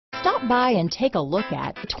Stop by and take a look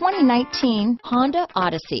at the 2019 Honda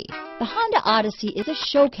Odyssey. The Honda Odyssey is a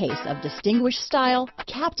showcase of distinguished style,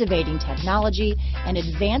 captivating technology, and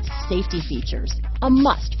advanced safety features. A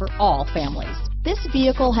must for all families. This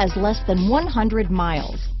vehicle has less than 100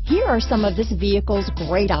 miles. Here are some of this vehicle's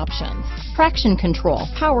great options: traction control,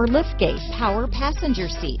 power liftgate, power passenger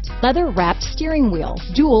seat, leather-wrapped steering wheel,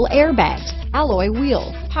 dual airbags, alloy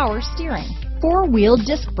wheels, power steering, four-wheel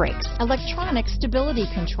disc brakes, electronic stability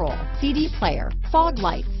control, CD player, fog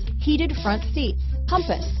lights, heated front seats,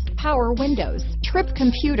 compass, power windows, trip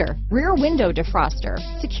computer, rear window defroster,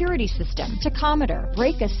 security system, tachometer,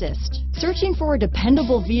 brake assist. Searching for a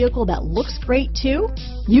dependable vehicle that looks great too?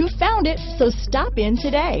 You found it, so stop in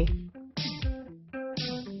today.